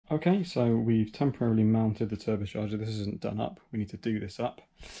Okay, so we've temporarily mounted the turbocharger. This isn't done up, we need to do this up.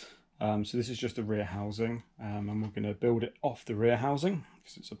 So this is just the rear housing, and we're going to build it off the rear housing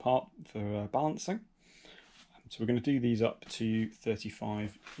because it's a part for balancing. So we're going to do these up to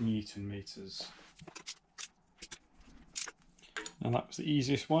 35 Newton meters. Now that was the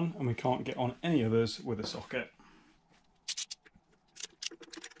easiest one, and we can't get on any others with a socket.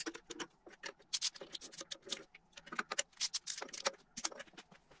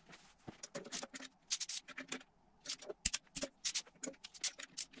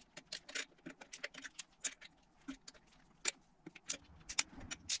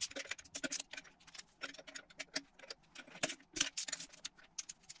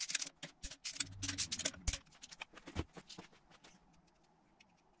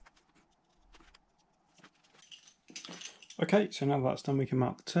 Okay, so now that's done, we can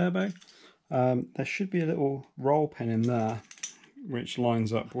mount the turbo. There should be a little roll pin in there which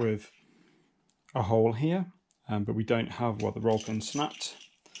lines up with a hole here, but we don't have the roll pin snapped,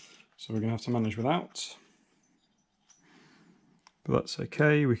 so we're going to have to manage without. But that's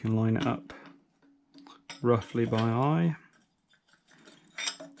okay, we can line it up roughly by eye.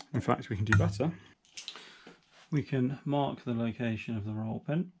 In fact, we can do better. We can mark the location of the roll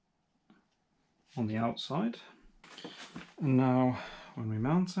pin on the outside. And now when we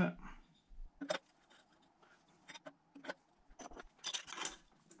mount it,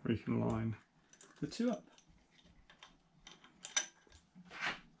 we can line the two up.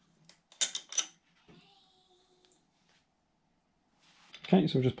 Okay,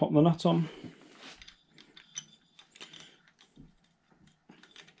 so we'll just pop the nut on.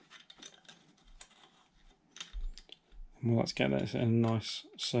 And let's get this in a nice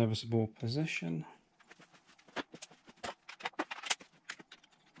serviceable position.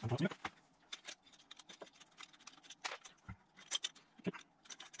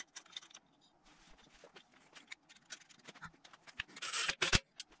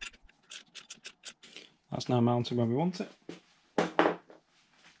 That's now mounted where we want it. And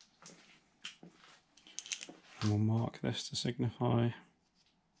we'll mark this to signify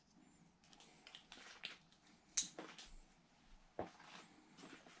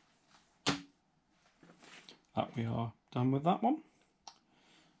that we are done with that one.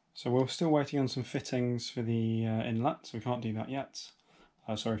 So we're still waiting on some fittings for the inlet, so we can't do that yet.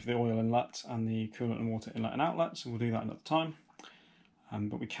 Sorry, for the oil inlet and the coolant and water inlet and outlet, so we'll do that another time.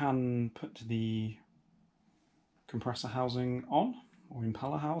 But we can put the compressor housing on, or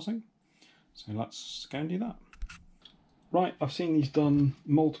impeller housing. So let's go and do that. Right, I've seen these done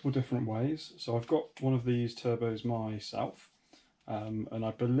multiple different ways. So I've got one of these turbos myself, and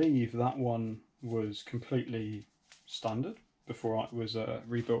I believe that one was completely standard before it was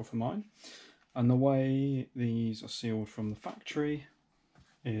rebuilt for mine. And the way these are sealed from the factory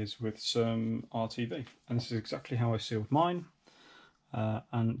is with some RTV, and this is exactly how I sealed mine,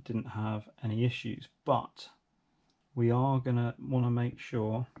 and didn't have any issues. But we are gonna want to make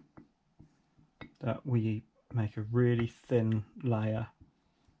sure that we make a really thin layer,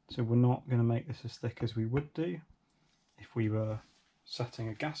 so we're not going to make this as thick as we would do if we were setting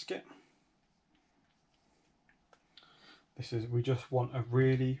a gasket. We just want a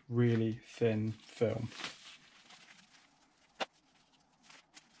really, really thin film.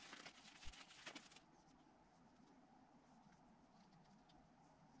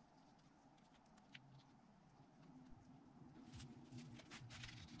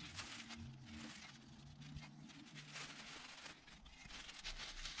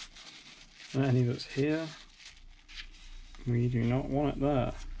 And any that's here, we do not want it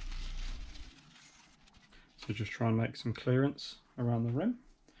there. So just try and make some clearance around the rim.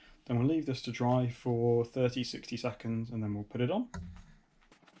 Then we'll leave this to dry for 30-60 seconds and then we'll put it on.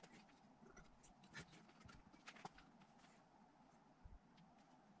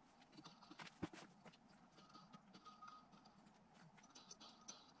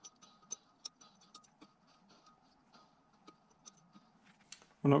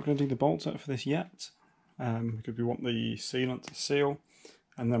 We're not going to do the bolts out for this yet, because we want the sealant to seal,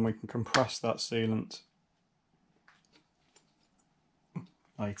 and then we can compress that sealant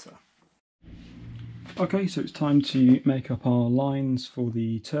later. Okay, so it's time to make up our lines for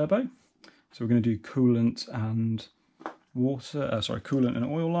the turbo. So we're going to do coolant and coolant and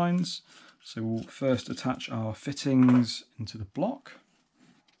oil lines. So we'll first attach our fittings into the block.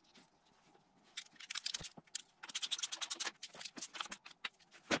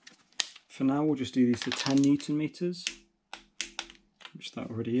 For now, we'll just do these to 10 Newton meters, which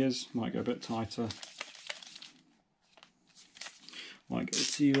that already is. Might go a bit tighter. Might go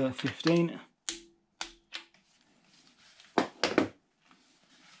to 15.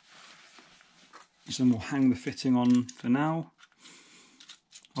 So we'll hang the fitting on for now.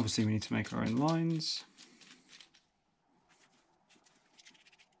 Obviously we need to make our own lines.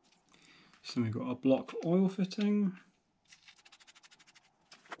 So we've got our block oil fitting.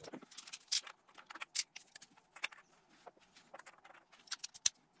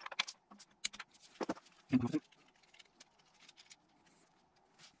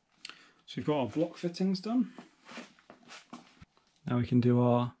 So we've got our block fittings done. Now we can do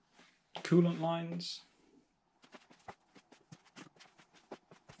our coolant lines.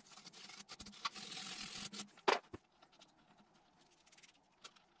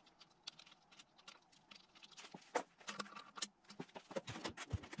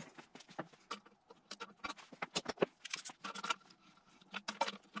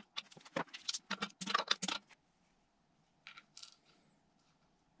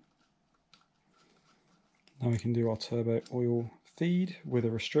 Now we can do our turbo oil feed with a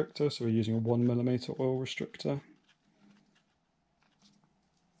restrictor, so we're using a 1mm oil restrictor.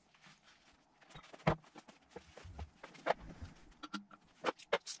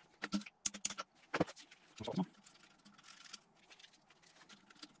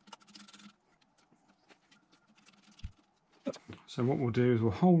 So what we'll do is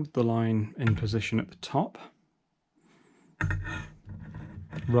we'll hold the line in position at the top,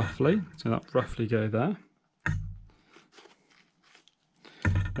 roughly, so that roughly go there.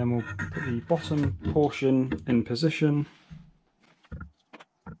 Then we'll put the bottom portion in position.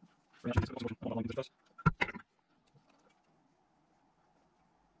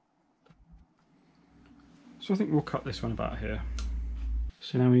 So I think we'll cut this one about here.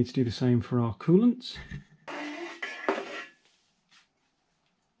 So now we need to do the same for our coolants.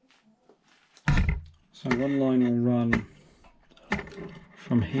 So one line will run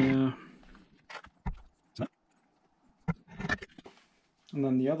from here, and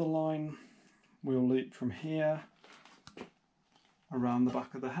then the other line will loop from here around the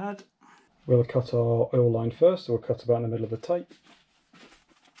back of the head. We'll cut our oil line first, so we'll cut about in the middle of the tape.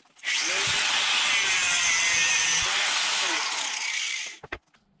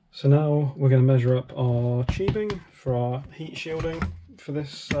 So now we're going to measure up our tubing for our heat shielding for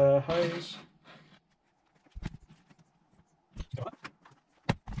this hose.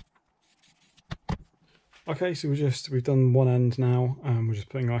 Okay, so we've done one end now, and we're just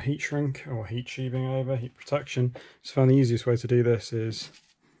putting our heat shrink or heat tubing over, heat protection. So I found the easiest way to do this is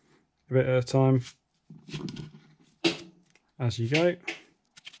a bit at a time, as you go.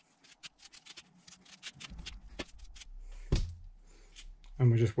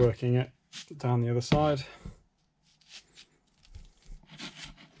 And we're just working it down the other side.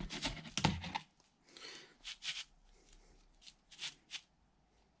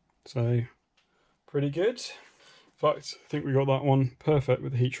 So, pretty good. In fact, I think we got that one perfect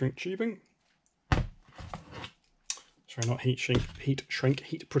with the heat shrink tubing. Sorry, not heat shrink,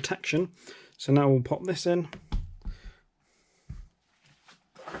 heat protection. So now we'll pop this in.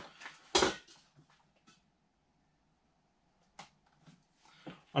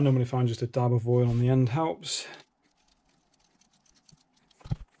 I normally find just a dab of oil on the end helps.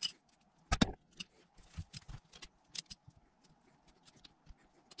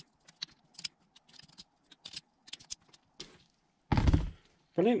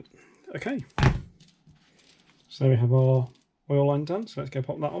 Brilliant. Okay. So we have our oil line done, so let's go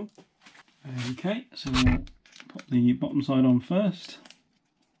pop that on. Okay, so we'll pop the bottom side on first.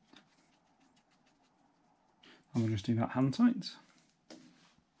 And we'll just do that hand tight.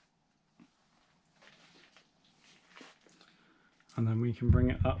 And then we can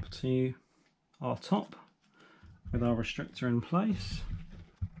bring it up to our top with our restrictor in place.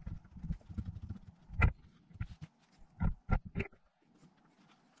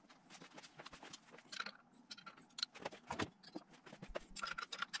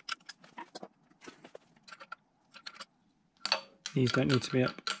 These don't need to be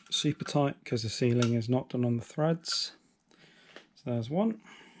up super tight because the sealing is not done on the threads. So there's one.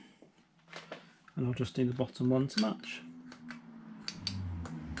 And I'll just do the bottom one to match.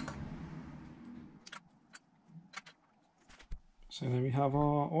 So there we have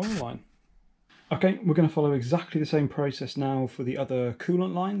our oil line. Okay, we're going to follow exactly the same process now for the other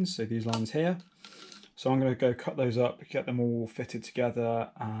coolant lines, so these lines here. So I'm going to go cut those up, get them all fitted together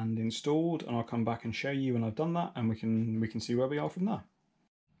and installed, and I'll come back and show you when I've done that, and we can see where we are from there.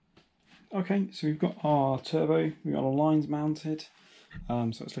 Okay, so we've got our turbo, we've got our lines mounted, so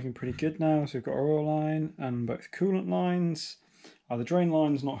it's looking pretty good now. So we've got our oil line and both coolant lines. The drain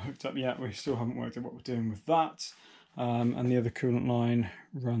line's not hooked up yet, we still haven't worked out what we're doing with that. And the other coolant line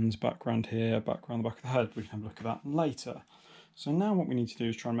runs back around here, back around the back of the head. We can have a look at that later. So now what we need to do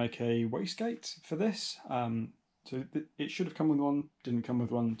is try and make a wastegate for this. So it should have come with one, didn't come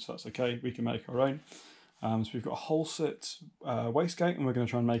with one, so that's okay, we can make our own. So we've got a holset wastegate, and we're going to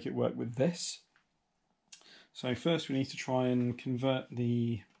try and make it work with this. So first we need to try and convert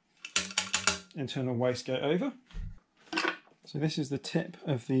the internal wastegate over. So this is the tip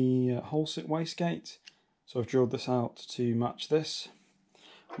of the holset wastegate. So I've drilled this out to match this.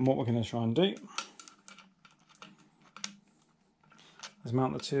 And what we're going to try and do is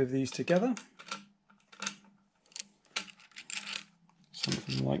mount the two of these together.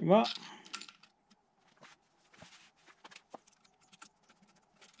 Something like that.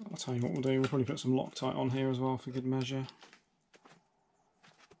 I'll tell you what we'll do, we'll probably put some Loctite on here as well for good measure.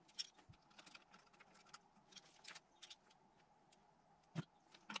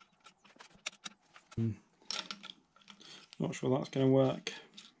 Not sure that's going to work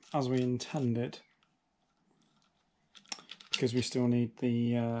as we intended, because we still need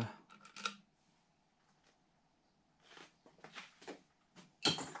the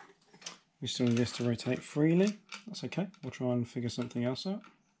we still need this to rotate freely. That's okay, we'll try and figure something else out.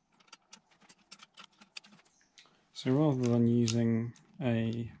 So rather than using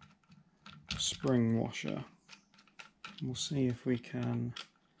a spring washer, we'll see if we can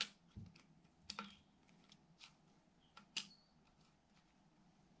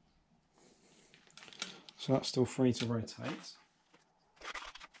so that's still free to rotate.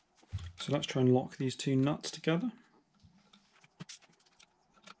 So let's try and lock these two nuts together.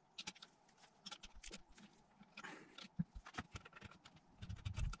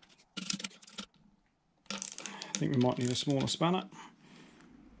 I think we might need a smaller spanner.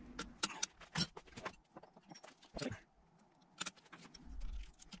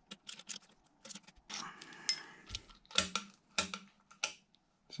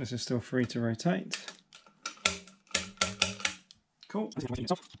 So this is still free to rotate. Cool.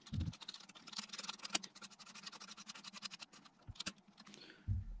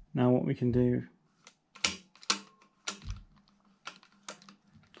 Now what we can do,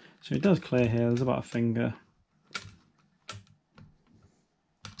 so it does clear here, there's about a finger.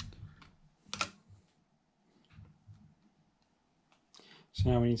 So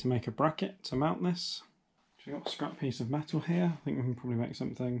now we need to make a bracket to mount this. So we've got a scrap piece of metal here. I think we can probably make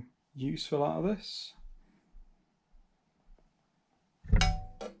something useful out of this.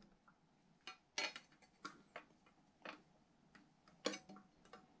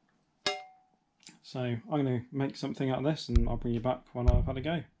 So I'm going to make something out of this and I'll bring you back when I've had a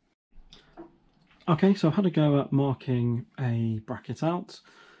go. Okay, so I've had a go at marking a bracket out.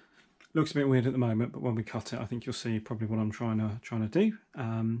 Looks a bit weird at the moment, but when we cut it I think you'll see probably what I'm trying to do.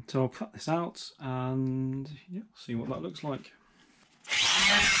 So I'll cut this out and yeah, see what that looks like.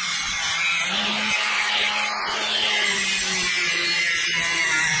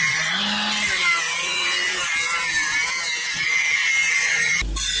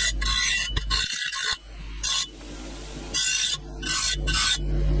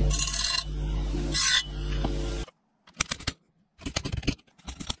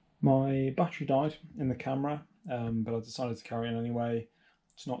 My battery died in the camera, but I decided to carry it on anyway.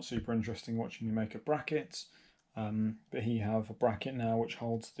 It's not super interesting watching me make a bracket, but here you have a bracket now which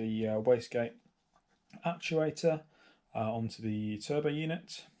holds the wastegate actuator onto the turbo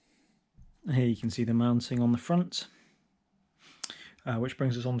unit. Here you can see the mounting on the front, which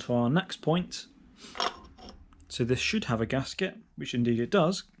brings us on to our next point. So this should have a gasket, which indeed it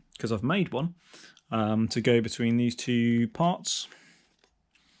does, because I've made one, to go between these two parts.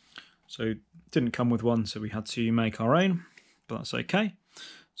 So it didn't come with one, so we had to make our own, but that's okay.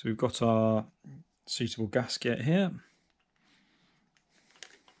 So we've got our suitable gasket here.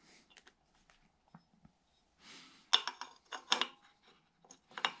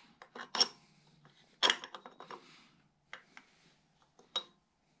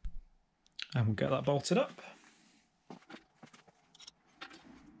 And we'll get that bolted up.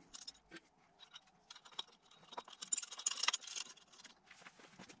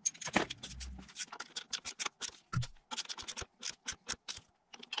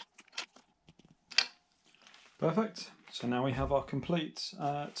 Perfect. So now we have our complete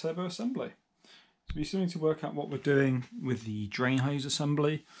turbo assembly. So we still need to work out what we're doing with the drain hose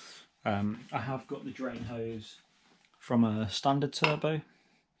assembly. I have got the drain hose from a standard turbo,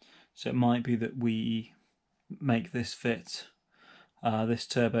 so it might be that we make this fit this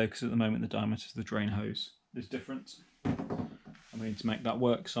turbo, because at the moment the diameter of the drain hose is different and we need to make that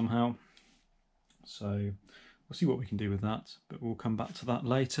work somehow. So we'll see what we can do with that, but we'll come back to that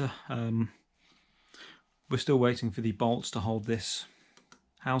later. We're still waiting for the bolts to hold this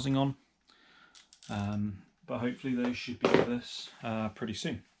housing on. but hopefully those should be with us pretty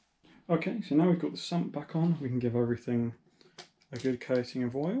soon. Okay, so now we've got the sump back on, we can give everything a good coating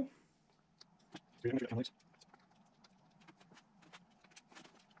of oil.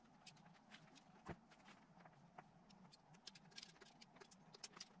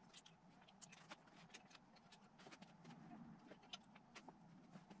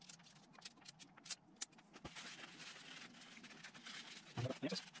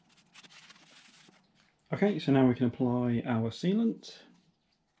 Okay, so now we can apply our sealant.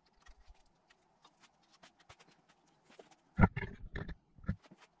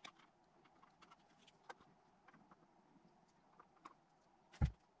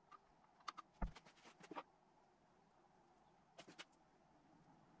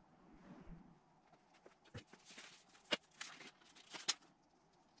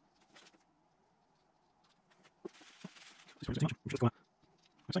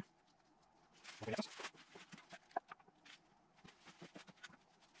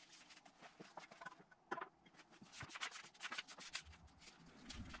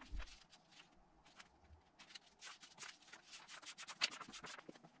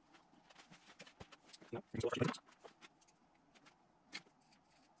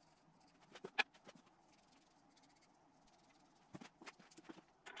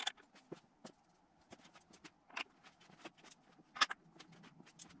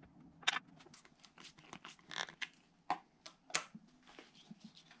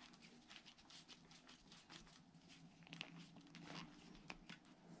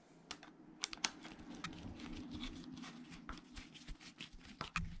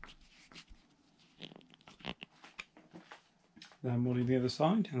 Then we'll do the other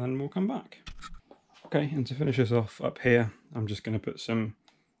side and then we'll come back. Okay, and to finish this off up here, I'm just going to put some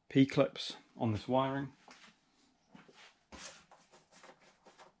P-clips on this wiring.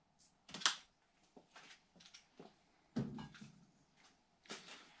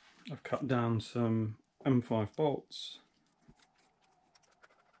 I've cut down some M5 bolts.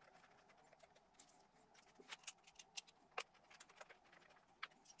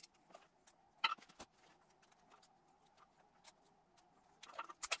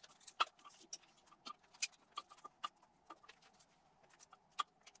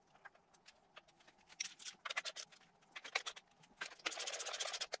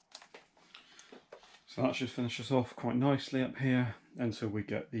 So that should finish us off quite nicely up here until we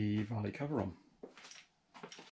get the valley cover on.